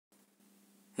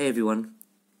Hey everyone,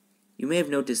 you may have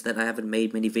noticed that I haven't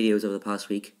made many videos over the past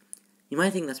week. You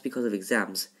might think that's because of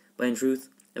exams, but in truth,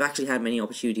 I've actually had many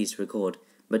opportunities to record,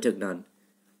 but took none.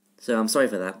 So I'm sorry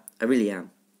for that, I really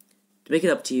am. To make it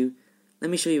up to you, let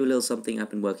me show you a little something I've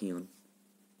been working on.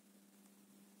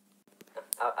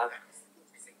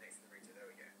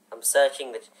 I'm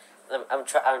searching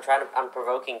I'm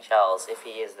provoking Charles if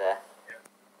he is there.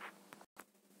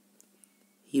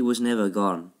 He was never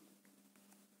gone.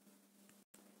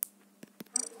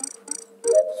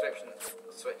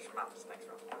 Switch maps next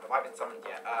round. Have I been summoned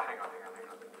yet? Hang on.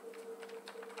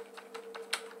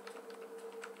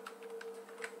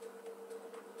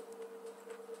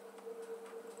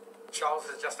 Charles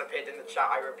has just appeared in the chat.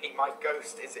 I repeat, my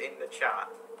ghost is in the chat.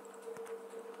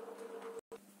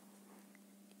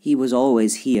 He was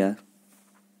always here.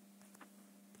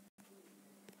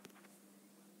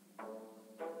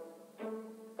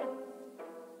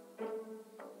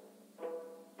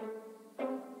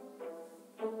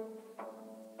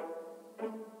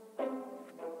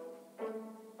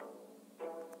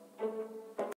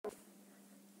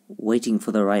 Waiting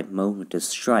for the right moment to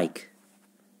strike.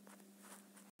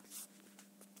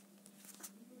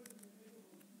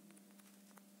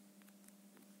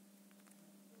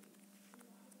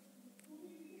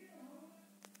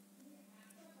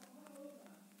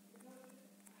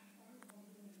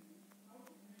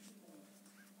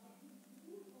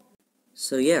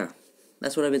 So yeah,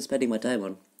 that's what I've been spending my time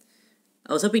on.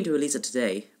 I was hoping to release it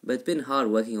today, but it's been hard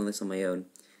working on this on my own,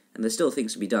 and there's still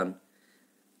things to be done.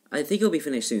 I think it'll be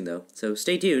finished soon though, so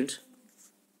stay tuned.